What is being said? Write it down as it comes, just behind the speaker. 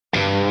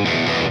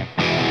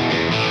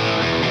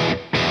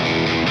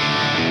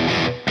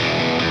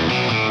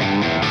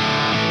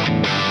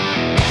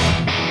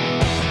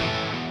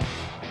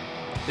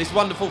this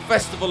wonderful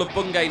festival of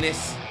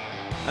Bungayness,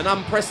 an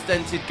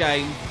unprecedented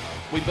game,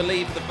 we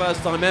believe for the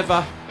first time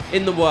ever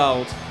in the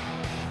world,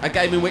 a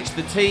game in which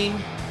the team,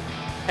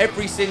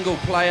 every single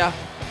player,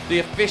 the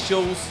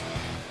officials,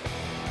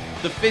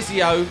 the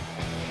physio,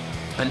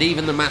 and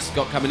even the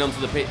mascot coming onto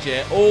the pitch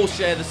here, all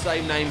share the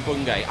same name,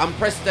 Bungay.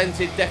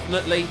 Unprecedented,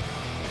 definitely.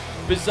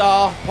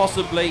 Bizarre,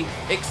 possibly.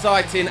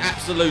 Exciting,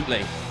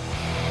 absolutely.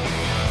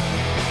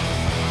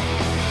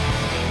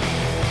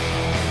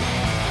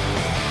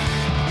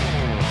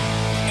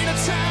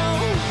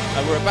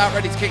 We're about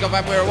ready to kick off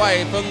and we're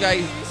away.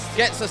 Bungay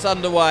gets us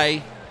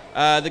underway.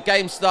 The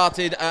game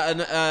started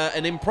at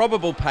an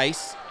improbable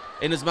pace,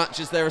 in as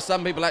much as there are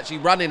some people actually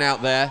running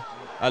out there.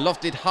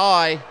 Lofted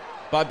high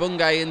by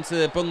Bungay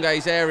into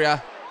Bungay's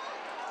area.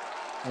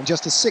 And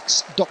just a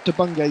 6 Dr.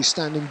 Bungay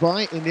standing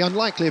by in the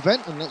unlikely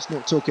event, and let's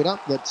not talk it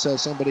up, that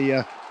somebody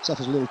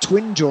suffers a little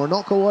twinge or a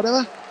knock or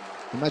whatever.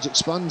 The Magic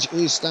Sponge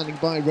is standing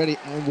by, ready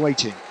and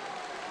waiting.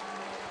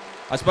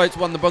 I spoke to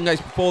one of the Bungays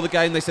before the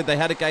game. They said they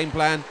had a game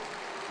plan.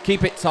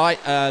 Keep it tight.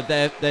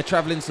 Their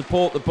travelling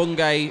support, the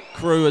Bungay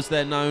crew as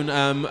they're known,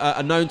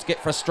 are known to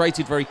get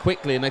frustrated very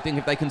quickly, and I think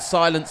if they can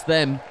silence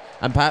them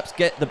and perhaps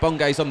get the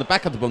Bungays on the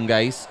back of the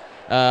Bungays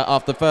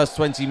after the first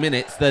 20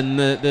 minutes, then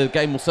the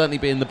game will certainly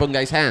be in the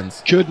Bungays'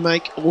 hands. Could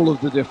make all of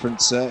the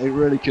difference. It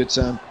really could,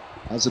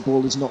 as the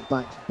ball is knocked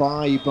back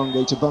by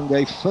Bungay to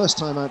Bungay. First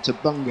time out to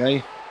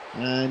Bungay,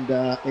 and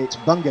it's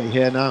Bungay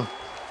here now,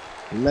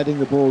 letting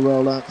the ball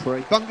roll out for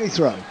a Bungay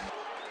throw.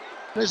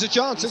 There's a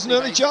chance, there's an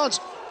early chance.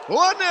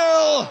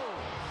 1-0!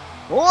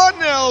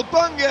 1-0,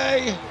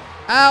 Bungay!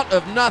 Out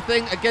of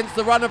nothing against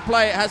the run of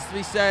play, it has to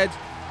be said.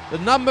 The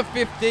number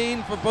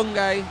 15 for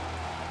Bungay,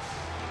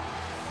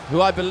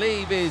 who I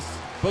believe is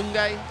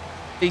Bungay.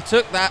 He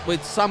took that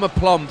with some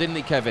aplomb, didn't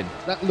he, Kevin?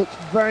 That looked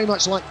very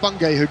much like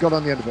Bungay who got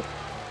on the end of it.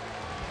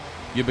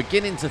 You're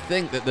beginning to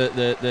think that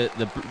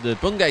the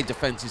Bungay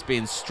defence is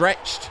being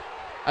stretched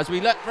as we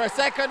look for a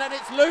second, and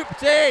it's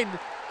looped in,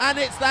 and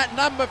it's that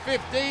number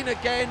 15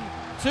 again.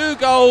 2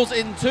 goals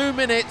in 2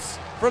 minutes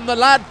from the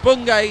lad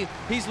Bungay.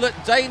 He's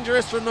looked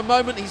dangerous from the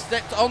moment he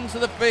stepped onto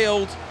the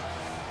field.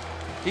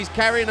 He's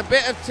carrying a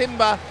bit of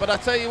timber, but I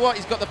tell you what,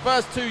 he's got the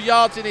first 2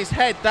 yards in his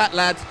head, that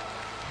lad.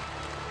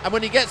 And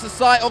when he gets a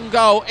sight on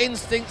goal,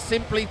 instinct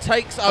simply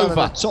takes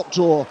over. Top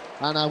draw,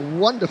 and a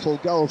wonderful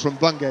goal from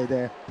Bungay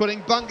there,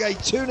 putting Bungay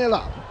 2-0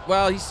 up.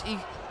 Well,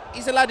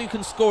 he's a lad who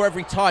can score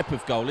every type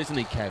of goal, isn't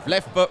he, Kev?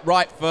 Left foot,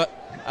 right foot.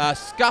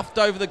 Scuffed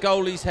over the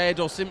goalie's head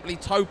or simply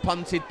toe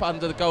punted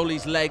under the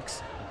goalie's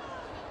legs.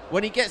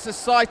 When he gets a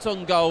sight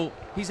on goal,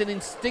 he's an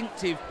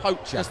instinctive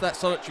poacher. Just that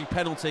solitary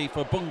penalty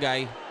for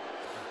Bungay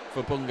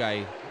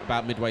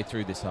about midway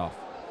through this half.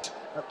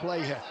 At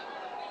play here.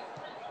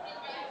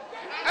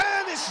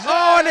 And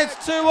it's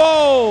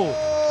 2-2!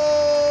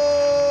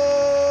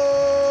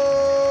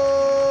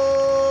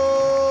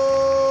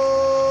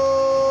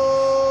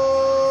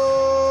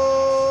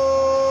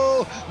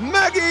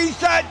 Maggie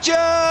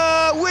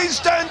Thatcher,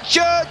 Winston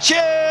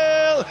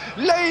Churchill,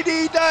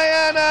 Lady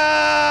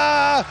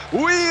Diana,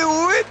 we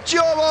whipped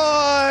your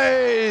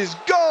boys,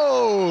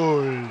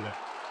 goal!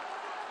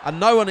 And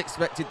no one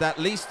expected that,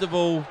 least of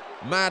all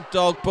Mad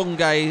Dog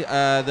Bungay,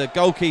 the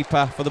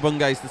goalkeeper for the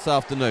Bungays this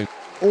afternoon.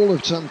 All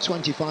of some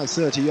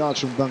 25-30 yards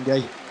from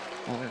Bungay,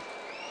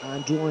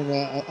 and drawing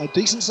a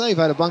decent save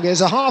out of Bungay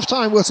as a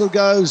half-time whistle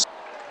goes,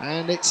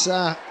 and it's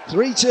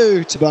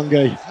 3-2 to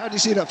Bungay. How do you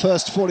see that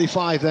first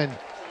 45 then?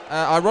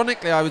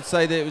 Ironically, I would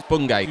say that it was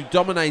Bungay who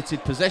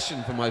dominated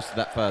possession for most of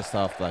that first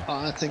half, though.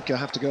 I think I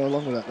have to go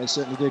along with that. They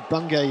certainly did.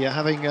 Bungay,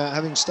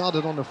 having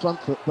started on the front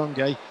foot,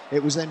 Bungay,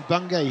 it was then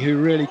Bungay who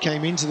really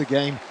came into the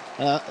game,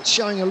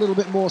 showing a little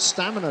bit more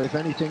stamina, if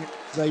anything.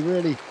 They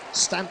really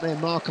stamped their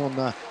mark on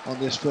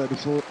this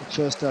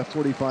first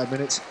 45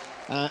 minutes.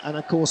 And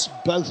of course,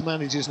 both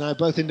managers now,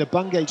 both in the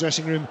Bungay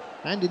dressing room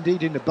and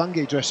indeed in the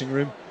Bungay dressing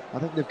room, I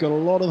think they've got a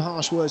lot of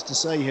harsh words to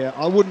say here.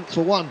 I wouldn't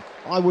want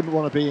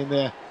to be in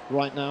there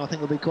right now. I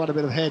think there'll be quite a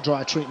bit of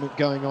hairdryer treatment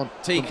going on.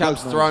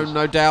 Teacups thrown,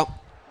 no doubt.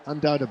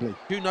 Undoubtedly.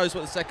 Who knows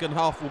what the second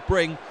half will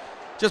bring.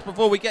 Just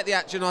before we get the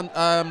action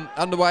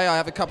underway, I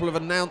have a couple of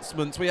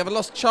announcements. We have a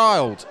lost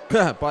child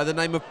by the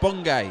name of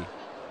Bungay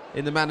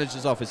in the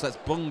manager's office. That's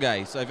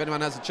Bungay. So if anyone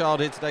has a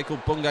child here today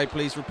called Bungay,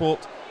 please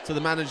report to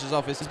the manager's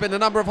office. There's been a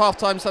number of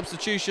half-time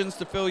substitutions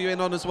to fill you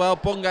in on as well.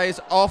 Bungay is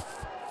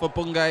off for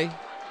Bungay,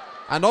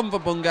 and on for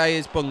Bungay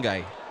is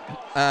Bungay.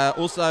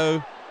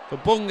 Also, for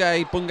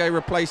Bungay, Bungay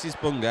replaces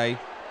Bungay,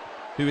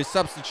 who is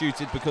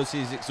substituted because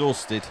he's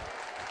exhausted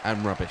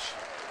and rubbish.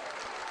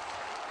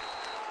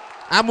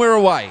 And we're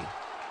away.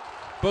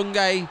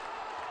 Bungay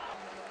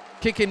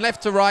kicking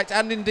left to right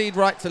and indeed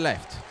right to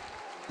left.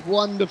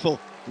 Wonderful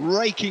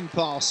raking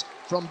pass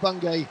from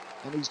Bungay,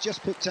 and he's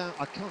just picked out,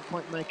 I can't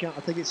quite make out,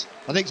 I think it's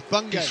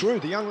Bungay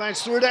through, the young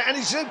lad's through there, and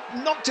he's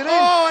knocked it in.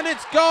 Oh, and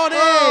it's gone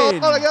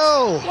in! What a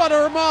goal! What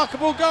a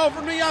remarkable goal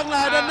from the young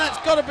lad, and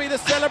that's got to be the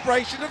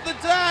celebration of the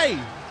day.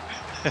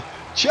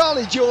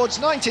 Charlie George,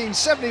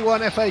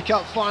 1971 FA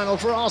Cup final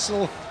for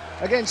Arsenal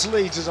against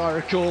Leeds, as I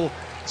recall.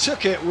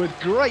 took it with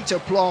great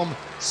aplomb,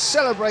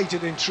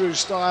 celebrated in true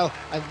style,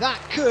 and that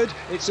could,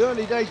 it's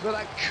early days, but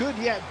that could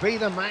yet be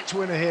the match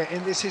winner here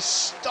in this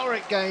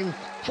historic game.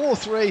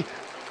 4-3.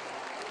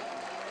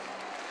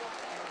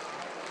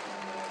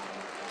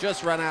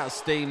 Just ran out of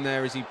steam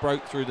there as he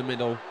broke through the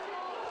middle.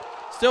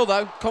 Still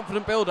though,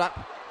 confident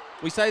build-up.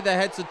 We say their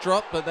heads are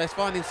dropped, but they're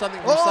finding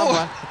something from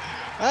somewhere.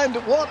 And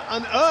what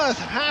on earth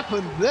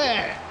happened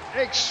there?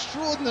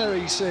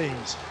 Extraordinary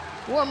scenes.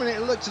 1 minute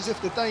it looked as if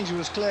the danger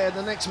was clear,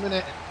 the next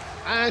minute,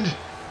 and...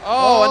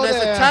 and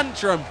there's a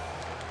tantrum.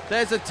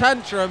 There's a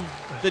tantrum.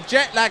 The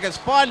jet lag has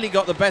finally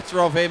got the better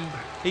of him.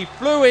 He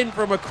flew in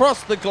from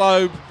across the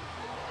globe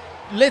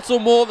little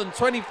more than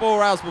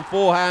 24 hours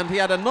beforehand. He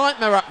had a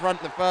nightmare up front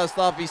in the first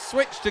half. He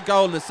switched to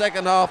goal in the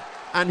second half,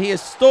 and he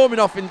is storming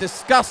off in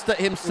disgust at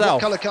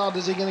himself. What colour card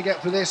is he going to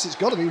get for this? It's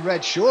got to be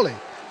red, surely.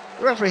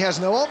 The referee has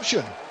no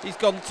option. He's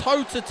gone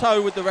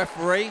toe-to-toe with the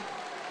referee.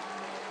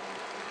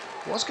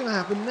 What's going to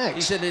happen next?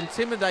 He's an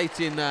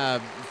intimidating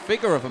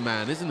figure of a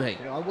man, isn't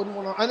he? Yeah, I wouldn't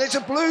want to... And it's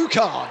a blue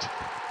card.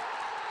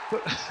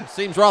 But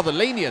seems rather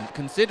lenient,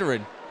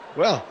 considering.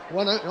 Well,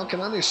 I can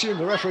only assume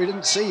the referee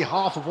didn't see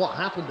half of what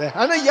happened there.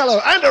 And a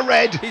yellow and a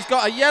red. He's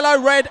got a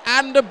yellow, red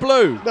and a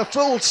blue. The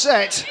full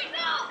set.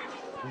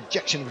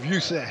 Injection of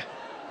youth there.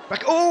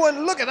 Back. Oh,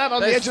 and look at that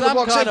on the edge of the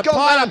box. There's some kind of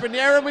pile up in the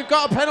air, and we've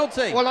got a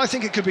penalty. Well, I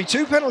think it could be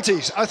 2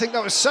 penalties. I think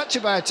that was such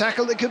a bad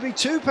tackle. There could be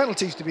 2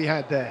 penalties to be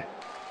had there.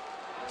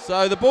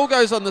 So the ball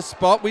goes on the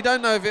spot. We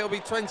don't know if it'll be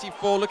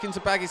 24 looking to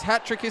bag his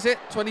hat-trick, is it?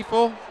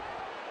 24?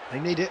 They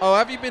need it. Oh,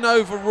 have you been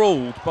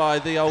overruled by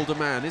the older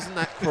man? Isn't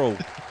that cruel?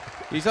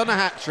 He's on a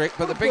hat-trick,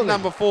 but the big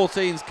number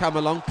 14's come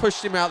along,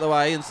 pushed him out of the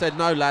way and said,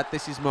 no, lad,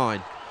 this is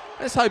mine.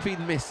 Let's hope he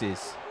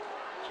misses.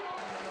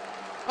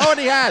 Oh, and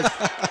he has.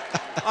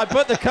 I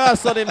put the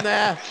curse on him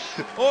there.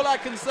 All I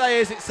can say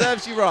is it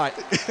serves you right.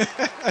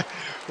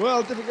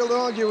 Well, difficult to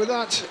argue with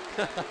that.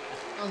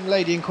 Young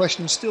lady in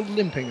question still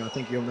limping, I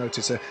think you'll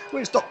notice her.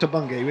 Well, it's Dr.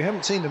 Bungay. We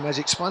haven't seen the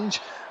magic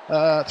sponge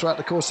throughout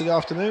the course of the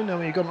afternoon. I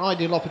mean, you've got an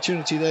ideal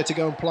opportunity there to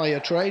go and play a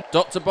trade.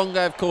 Dr.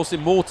 Bungay, of course,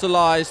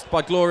 immortalised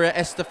by Gloria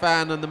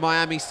Estefan and the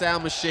Miami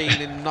Sound Machine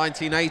in the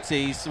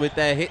 1980s with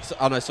their hits.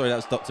 Oh, no, sorry, that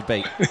was Dr.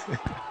 Beat.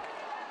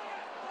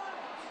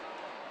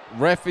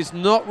 Ref is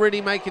not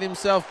really making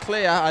himself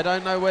clear. I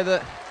don't know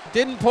whether...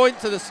 Didn't point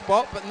to the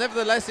spot, but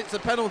nevertheless, it's a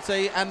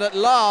penalty. And at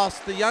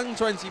last, the young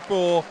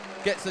 24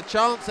 gets a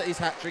chance at his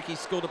hat-trick. He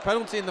scored a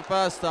penalty in the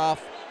first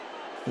half.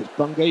 It's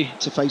Bungay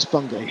to face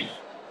Bungay.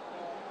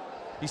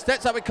 He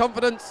steps up with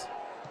confidence.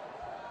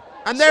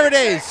 And there it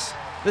is.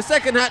 The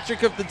second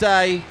hat-trick of the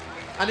day.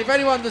 And if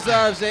anyone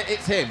deserves it,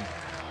 it's him.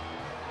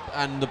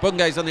 And the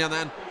Bungays, on the other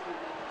hand,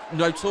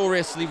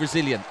 notoriously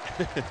resilient.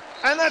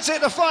 And that's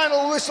it, the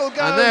final whistle goes.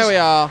 And there we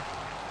are.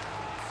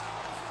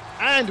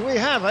 And we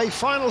have a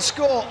final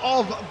score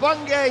of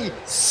Bungay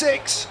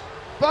 6,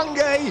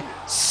 Bungay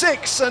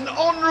 6. An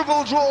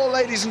honourable draw,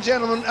 ladies and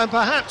gentlemen, and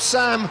perhaps,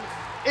 Sam,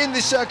 in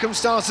the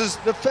circumstances,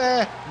 the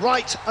fair,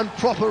 right and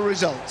proper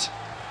result.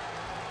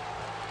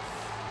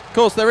 Of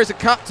course, there is a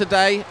cup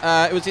today.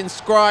 It was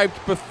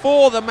inscribed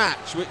before the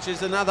match, which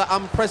is another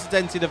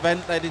unprecedented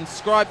event. They'd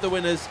inscribed the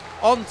winners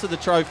onto the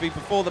trophy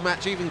before the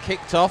match even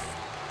kicked off.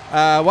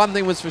 One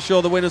thing was for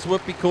sure, the winners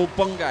would be called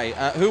Bungay.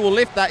 Who will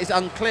lift that is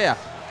unclear.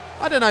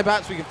 I don't know,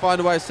 perhaps we can find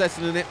a way of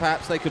settling it.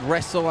 Perhaps they could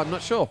wrestle, I'm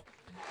not sure.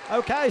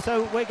 OK,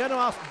 so we're going to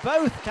ask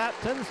both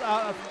captains,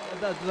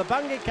 the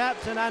Bungay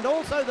captain and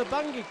also the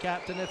Bungay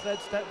captain, if they'd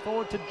step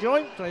forward to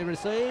jointly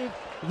receive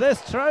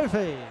this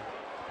trophy.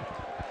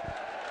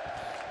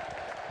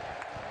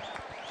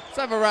 Let's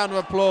have a round of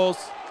applause.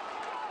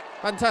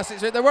 Fantastic.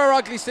 There were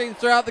ugly scenes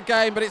throughout the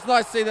game, but it's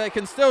nice to see they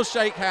can still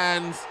shake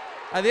hands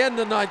at the end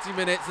of 90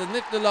 minutes and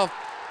lift aloft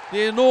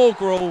the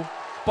inaugural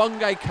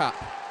Bungay Cup.